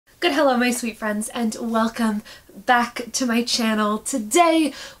Good hello my sweet friends and welcome back to my channel.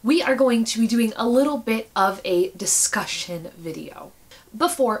 Today we are going to be doing a little bit of a discussion video.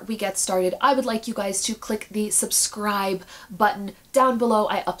 Before we get started, I would like you guys to click the subscribe button down below.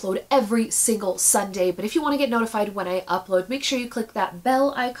 I upload every single Sunday, but if you want to get notified when I upload, make sure you click that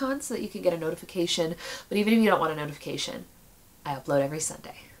bell icon so that you can get a notification. But even if you don't want a notification, I upload every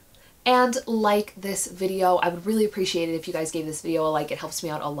Sunday. And like this video. I would really appreciate it if you guys gave this video a like. It helps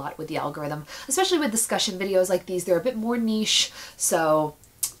me out a lot with the algorithm, especially with discussion videos like these. They're a bit more niche, so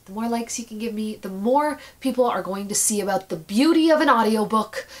the more likes you can give me, the more people are going to see about the beauty of an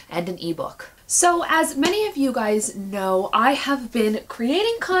audiobook and an ebook. So as many of you guys know, I have been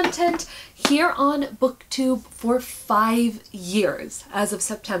creating content here on BookTube for 5 years as of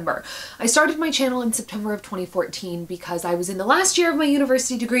September. I started my channel in September of 2014 because I was in the last year of my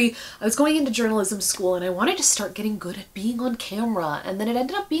university degree. I was going into journalism school and I wanted to start getting good at being on camera, and then it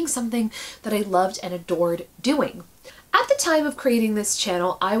ended up being something that I loved and adored doing. At the time of creating this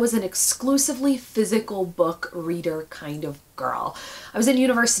channel, I was an exclusively physical book reader kind of girl. I was in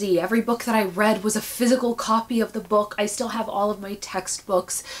university. Every book that I read was a physical copy of the book. I still have all of my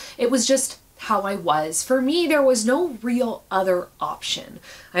textbooks. It was just how I was. For me, there was no real other option.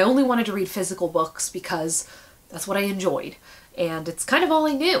 I only wanted to read physical books because that's what I enjoyed, and it's kind of all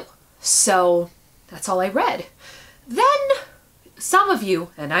I knew. So that's all I read. Then some of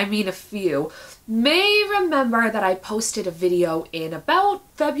you, and I mean a few, may remember that I posted a video in about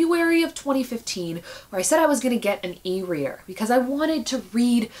February of 2015 where I said I was going to get an e-reader because I wanted to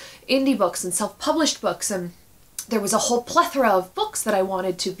read indie books and self-published books, and there was a whole plethora of books that I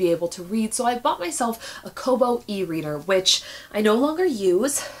wanted to be able to read. So I bought myself a Kobo e-reader, which I no longer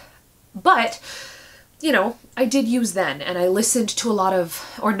use, but you know, I did use then, and I listened to a lot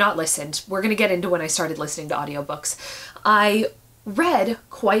of, or not listened, we're going to get into when I started listening to audiobooks. I read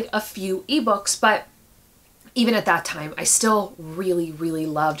quite a few ebooks, but even at that time, I still really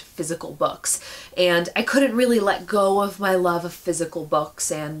loved physical books, and I couldn't really let go of my love of physical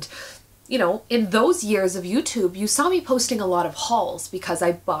books. And you know, in those years of YouTube, you saw me posting a lot of hauls because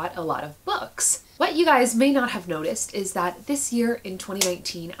I bought a lot of books. What you guys may not have noticed is that this year in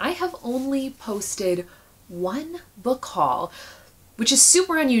 2019, I have only posted one book haul, which is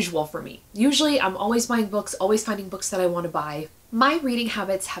super unusual for me. Usually I'm always buying books, always finding books that I want to buy. My reading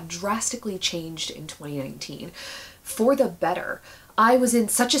habits have drastically changed in 2019 for the better. I was in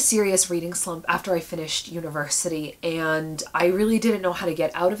such a serious reading slump after I finished university, and I really didn't know how to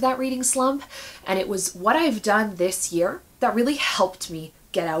get out of that reading slump. And it was what I've done this year that really helped me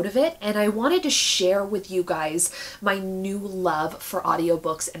get out of it, and I wanted to share with you guys my new love for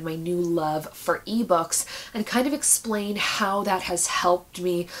audiobooks and my new love for ebooks, and kind of explain how that has helped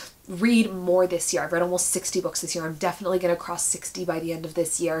me read more this year. I've read almost 60 books this year. I'm definitely going to cross 60 by the end of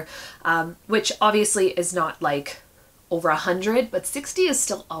this year, which obviously is not like over 100, but 60 is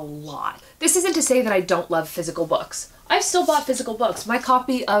still a lot. This isn't to say that I don't love physical books. I've still bought physical books. My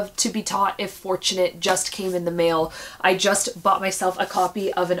copy of To Be Taught If Fortunate just came in the mail. I just bought myself a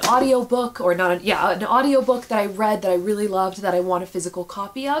copy of an audiobook, or not, an audiobook that I read that I really loved that I want a physical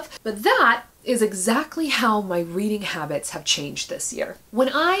copy of. But that is exactly how my reading habits have changed this year. When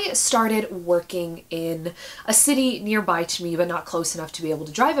I started working in a city nearby to me, but not close enough to be able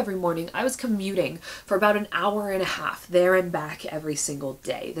to drive every morning, I was commuting for about an hour and a half there and back every single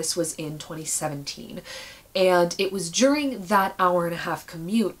day. This was in 2017. And it was during that hour and a half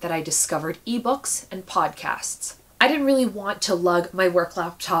commute that I discovered ebooks and podcasts. I didn't really want to lug my work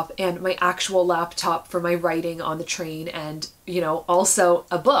laptop and my actual laptop for my writing on the train and, you know, also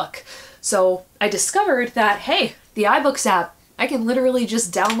a book. So I discovered that, hey, the iBooks app, I can literally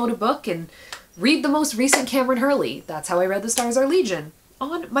just download a book and read the most recent Cameron Hurley. That's how I read The Stars Are Legion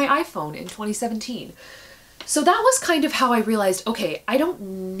on my iPhone in 2017. So that was kind of how I realized, okay, I don't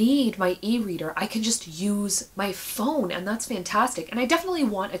need my e-reader. I can just use my phone, and that's fantastic. And I definitely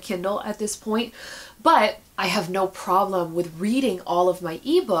want a Kindle at this point, but I have no problem with reading all of my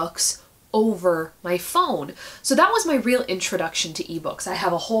ebooks over my phone. So that was my real introduction to ebooks. I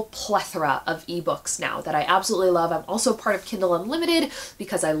have a whole plethora of ebooks now that I absolutely love. I'm also part of Kindle Unlimited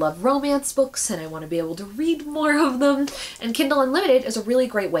because I love romance books and I want to be able to read more of them. And Kindle Unlimited is a really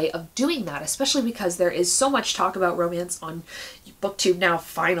great way of doing that, especially because there is so much talk about romance on BookTube now,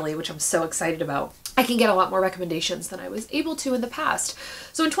 finally, which I'm so excited about. I can get a lot more recommendations than I was able to in the past.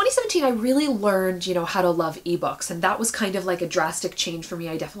 So in 2017, I really learned, you know, how to love ebooks, and that was kind of like a drastic change for me.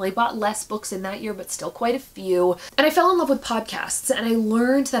 I definitely bought less books in that year, but still quite a few. And I fell in love with podcasts, and I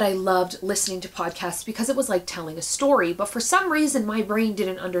learned that I loved listening to podcasts because it was like telling a story. But for some reason, my brain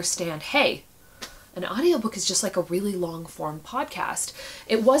didn't understand, hey, an audiobook is just like a really long form podcast.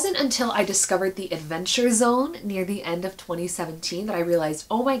 It wasn't until I discovered the Adventure Zone near the end of 2017 that I realized,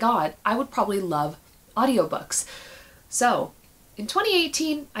 oh my God, I would probably love audiobooks. So in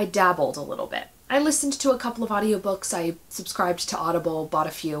 2018, I dabbled a little bit. I listened to a couple of audiobooks, I subscribed to Audible, bought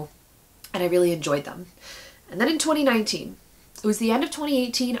a few, and I really enjoyed them. And then in 2019, it was the end of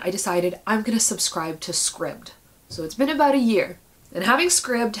 2018, I decided I'm going to subscribe to Scribd. So it's been about a year, and having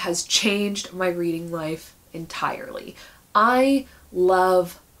Scribd has changed my reading life entirely. I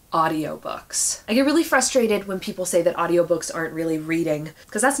love audiobooks. I get really frustrated when people say that audiobooks aren't really reading,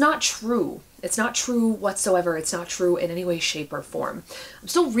 because that's not true. It's not true whatsoever. It's not true in any way, shape, or form. I'm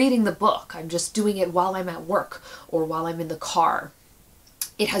still reading the book. I'm just doing it while I'm at work or while I'm in the car.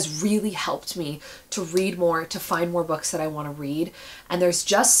 It has really helped me to read more, to find more books that I want to read. And there's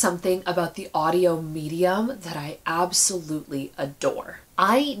just something about the audio medium that I absolutely adore.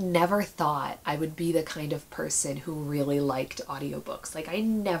 I never thought I would be the kind of person who really liked audiobooks. Like, I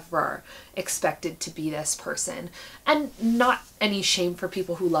never expected to be this person. And not any shame for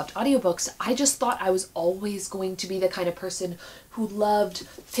people who loved audiobooks. I just thought I was always going to be the kind of person who loved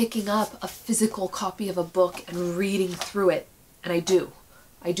picking up a physical copy of a book and reading through it. And I do.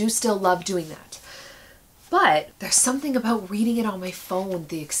 I do still love doing that. But there's something about reading it on my phone,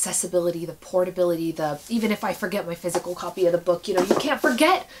 the accessibility, the portability, even if I forget my physical copy of the book, you can't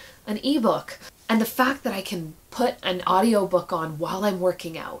forget an ebook. And the fact that I can put an audiobook on while I'm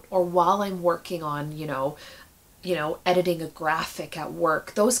working out or while I'm working on, editing a graphic at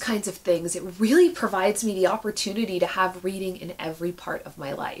work, those kinds of things, it really provides me the opportunity to have reading in every part of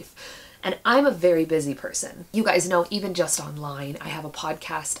my life. And I'm a very busy person. You guys know, even just online, I have a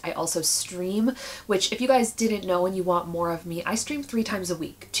podcast. I also stream, which if you guys didn't know and you want more of me, I stream 3 times a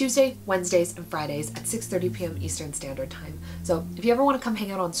week, Tuesday, Wednesdays, and Fridays at 6:30 p.m. Eastern Standard Time. So if you ever want to come hang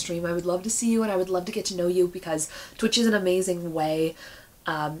out on stream, I would love to see you and I would love to get to know you, because Twitch is an amazing way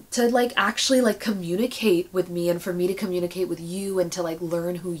to actually communicate with me and for me to communicate with you and to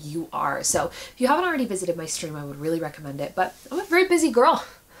learn who you are. So if you haven't already visited my stream, I would really recommend it. But I'm a very busy girl.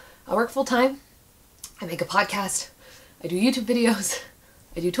 I work full time, I make a podcast, I do YouTube videos,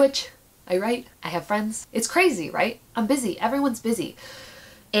 I do Twitch, I write, I have friends. It's crazy, right? I'm busy, everyone's busy.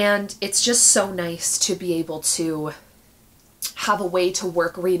 And it's just so nice to be able to have a way to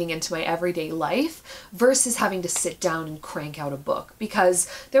work reading into my everyday life versus having to sit down and crank out a book, because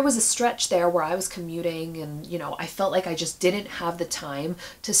there was a stretch there where I was commuting and I felt like I just didn't have the time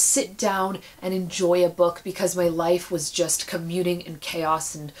to sit down and enjoy a book because my life was just commuting and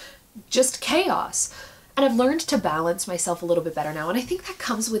chaos and just chaos. And I've learned to balance myself a little bit better now, and I think that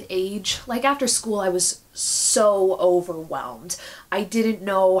comes with age. Like after school, I was so overwhelmed. I didn't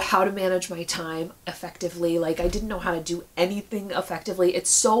know how to manage my time effectively. I didn't know how to do anything effectively. It's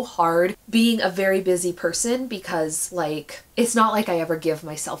so hard being a very busy person because it's not like I ever give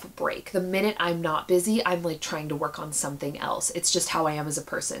myself a break. The minute I'm not busy, I'm trying to work on something else. It's just how I am as a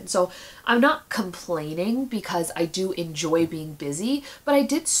person. So I'm not complaining because I do enjoy being busy, but I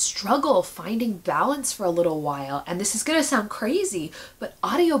did struggle finding balance for a little while. And this is going to sound crazy, but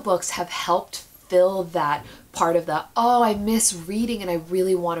audiobooks have helped fill that part of I miss reading and I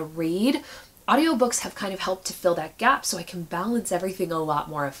really want to read. Audiobooks have kind of helped to fill that gap so I can balance everything a lot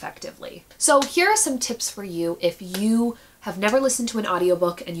more effectively. So here are some tips for you if you have never listened to an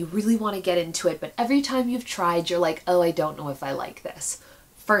audiobook and you really want to get into it, but every time you've tried, you're like, oh, I don't know if I like this.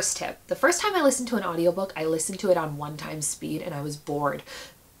 First tip, the first time I listened to an audiobook, I listened to it on 1x speed and I was bored.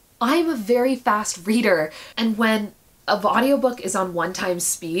 I'm a very fast reader, and when an audiobook is on 1x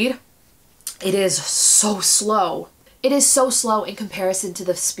speed, it is so slow. It is so slow in comparison to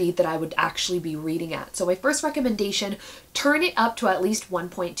the speed that I would actually be reading at. So my first recommendation, turn it up to at least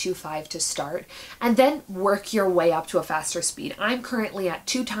 1.25 to start, and then work your way up to a faster speed. I'm currently at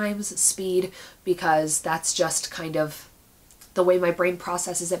 2x speed because that's just kind of the way my brain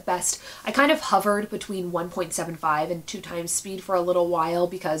processes it best. I kind of hovered between 1.75 and 2x speed for a little while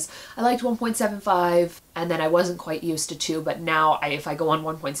because I liked 1.75 and then I wasn't quite used to 2, but now if I go on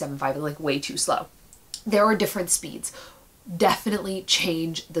 1.75, it's way too slow. There are different speeds. Definitely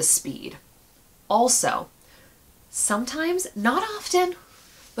change the speed. Also, sometimes, not often,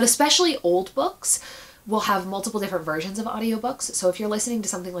 but especially old books will have multiple different versions of audiobooks. So if you're listening to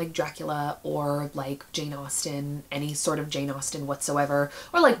something like Dracula or Jane Austen, any sort of Jane Austen whatsoever,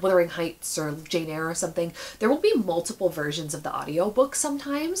 or Wuthering Heights or Jane Eyre or something, there will be multiple versions of the audiobook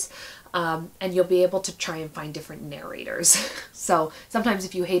sometimes. And you'll be able to try and find different narrators. So sometimes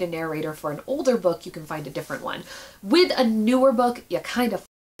if you hate a narrator for an older book, you can find a different one. With a newer book, you kind of,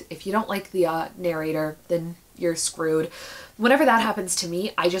 if you don't like the narrator, then you're screwed. Whenever that happens to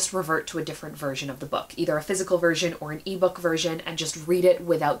me, I just revert to a different version of the book, either a physical version or an ebook version, and just read it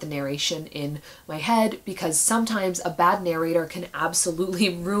without the narration in my head, because sometimes a bad narrator can absolutely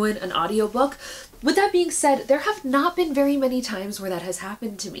ruin an audiobook. With that being said, there have not been very many times where that has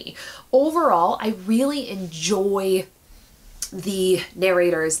happened to me. Overall, I really enjoy the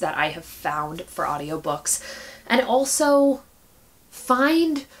narrators that I have found for audiobooks, and also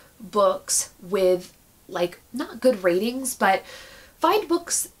find books with like not good ratings, but find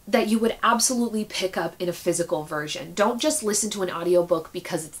books that you would absolutely pick up in a physical version. Don't just listen to an audiobook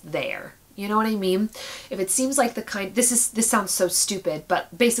because it's there. You know what I mean? If it seems like the kind, this sounds so stupid,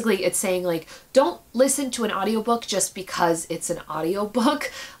 but basically it's saying like, don't listen to an audiobook just because it's an audiobook.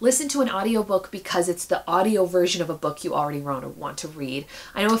 Listen to an audiobook because it's the audio version of a book you already want to read.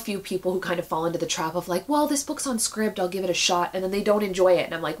 I know a few people who kind of fall into the trap of like, well, this book's on Scribd, I'll give it a shot, and then they don't enjoy it.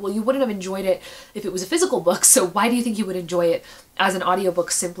 And I'm like, well, you wouldn't have enjoyed it if it was a physical book, so why do you think you would enjoy it as an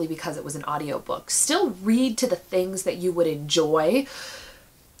audiobook simply because it was an audiobook? Still read to the things that you would enjoy.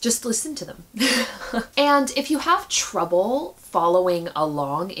 Just listen to them. And if you have trouble following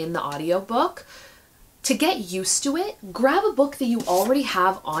along in the audiobook, to get used to it, grab a book that you already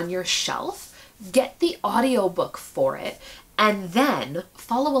have on your shelf, get the audiobook for it, and then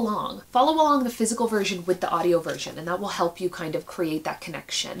follow along. Follow along the physical version with the audio version, and that will help you kind of create that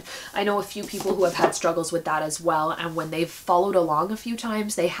connection. I know a few people who have had struggles with that as well, and when they've followed along a few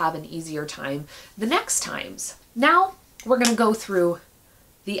times, they have an easier time the next times. Now, we're gonna go through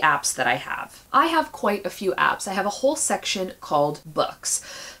the apps that I have. I have quite a few apps. I have a whole section called books.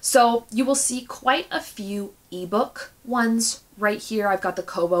 So you will see quite a few ebook ones right here. I've got the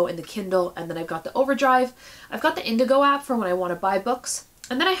Kobo and the Kindle, and then I've got the Overdrive. I've got the Indigo app for when I want to buy books,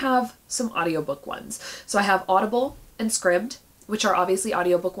 and then I have some audiobook ones. So I have Audible and Scribd, which are obviously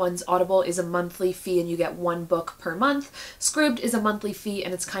audiobook ones. Audible is a monthly fee and you get one book per month. Scribd is a monthly fee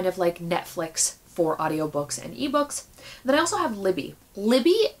and it's kind of like Netflix for audiobooks and ebooks. And then I also have Libby.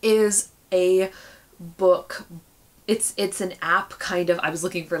 Libby is a book. It's an app kind of. I was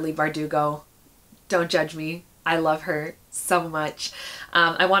looking for Leigh Bardugo. Don't judge me. I love her so much.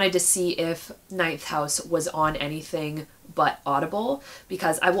 I wanted to see if Ninth House was on anything but Audible,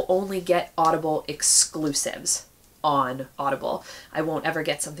 because I will only get Audible exclusives on Audible. I won't ever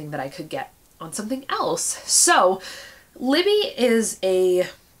get something that I could get on something else. So Libby is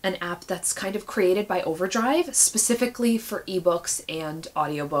an app that's kind of created by Overdrive specifically for ebooks and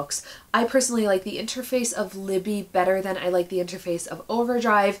audiobooks. I personally like the interface of Libby better than I like the interface of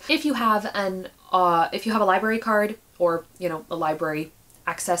Overdrive. If you have a library card or, you know, a library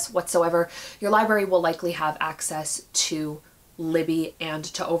access whatsoever, your library will likely have access to Libby and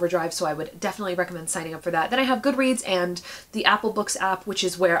to Overdrive, so I would definitely recommend signing up for that. Then I have Goodreads and the Apple Books app, which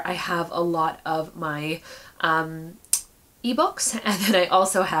is where I have a lot of my ebooks, and then I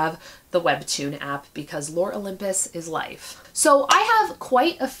also have the Webtoon app because Lore Olympus is life. So I have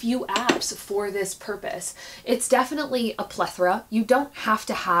quite a few apps for this purpose. It's definitely a plethora. You don't have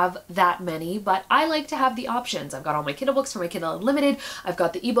to have that many, but I like to have the options. I've got all my Kindle books for my Kindle Unlimited. I've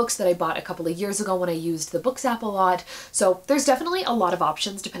got the ebooks that I bought a couple of years ago when I used the Books app a lot. So there's definitely a lot of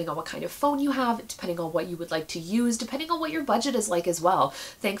options depending on what kind of phone you have, depending on what you would like to use, depending on what your budget is like as well.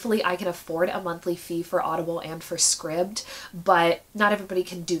 Thankfully, I can afford a monthly fee for Audible and for Scribd, but not everybody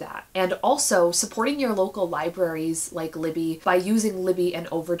can do that. And also supporting your local libraries like Libby by using Libby and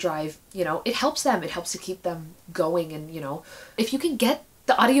Overdrive, you know, it helps them. It helps to keep them going. And, you know, if you can get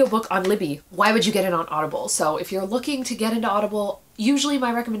the audiobook on Libby, why would you get it on Audible? So if you're looking to get into Audible, usually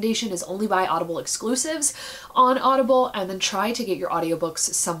my recommendation is only buy Audible exclusives on Audible and then try to get your audiobooks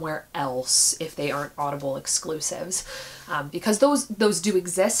somewhere else if they aren't Audible exclusives. Because those do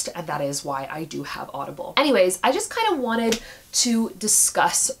exist, and that is why I do have Audible. Anyways, I just kind of wanted to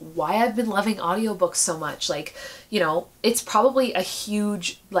discuss why I've been loving audiobooks so much. Like, you know, it's probably a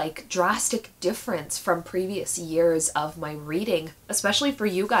huge, like, drastic difference from previous years of my reading, especially for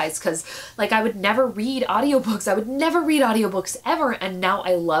you guys, because, like, I would never read audiobooks. I would never read audiobooks ever, and now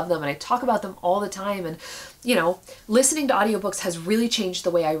I love them, and I talk about them all the time, and, you know, listening to audiobooks has really changed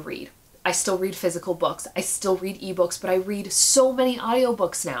the way I read. I still read physical books, I still read ebooks, but I read so many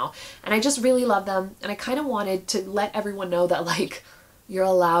audiobooks now, and I just really love them, and I kind of wanted to let everyone know that, like, you're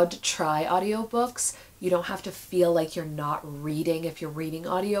allowed to try audiobooks. You don't have to feel like you're not reading if you're reading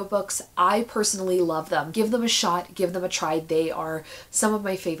audiobooks. I personally love them. Give them a shot, give them a try. They are some of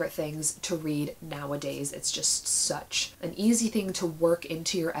my favorite things to read nowadays. It's just such an easy thing to work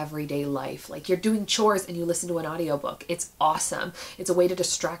into your everyday life. Like, you're doing chores and you listen to an audiobook. It's awesome. It's a way to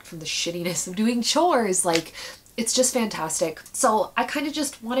distract from the shittiness of doing chores. Like, It's just fantastic. So I kind of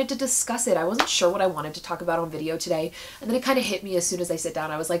just wanted to discuss it. I wasn't sure what I wanted to talk about on video today. And then it kind of hit me as soon as I sit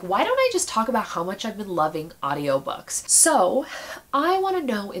down. I was like, why don't I just talk about how much I've been loving audiobooks? So I want to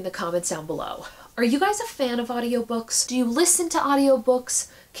know in the comments down below, are you guys a fan of audiobooks? Do you listen to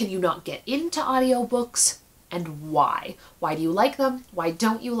audiobooks? Can you not get into audiobooks? And why? Why do you like them? Why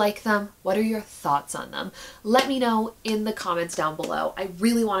don't you like them? What are your thoughts on them? Let me know in the comments down below. I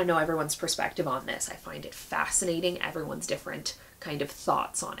really want to know everyone's perspective on this. I find it fascinating, everyone's different kind of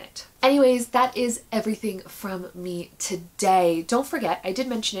thoughts on it. Anyways, that is everything from me today. Don't forget, I did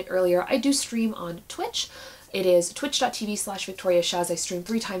mention it earlier, I do stream on Twitch. It is twitch.tv/VictoriaShaz. I stream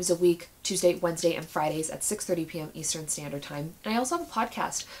 3 times a week, Tuesday, Wednesday, and Fridays at 6:30 p.m. Eastern Standard Time. And I also have a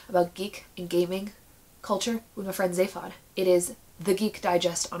podcast about geek and gaming culture with my friend Zaphod. It is The Geek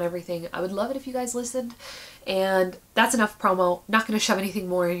Digest on everything. I would love it if you guys listened. And that's enough promo. Not going to shove anything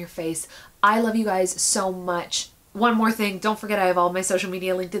more in your face. I love you guys so much. One more thing, don't forget I have all my social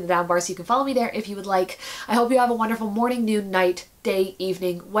media linked in the down bar so you can follow me there if you would like. I hope you have a wonderful morning, noon, night, day,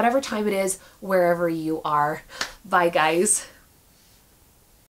 evening, whatever time it is, wherever you are. Bye, guys.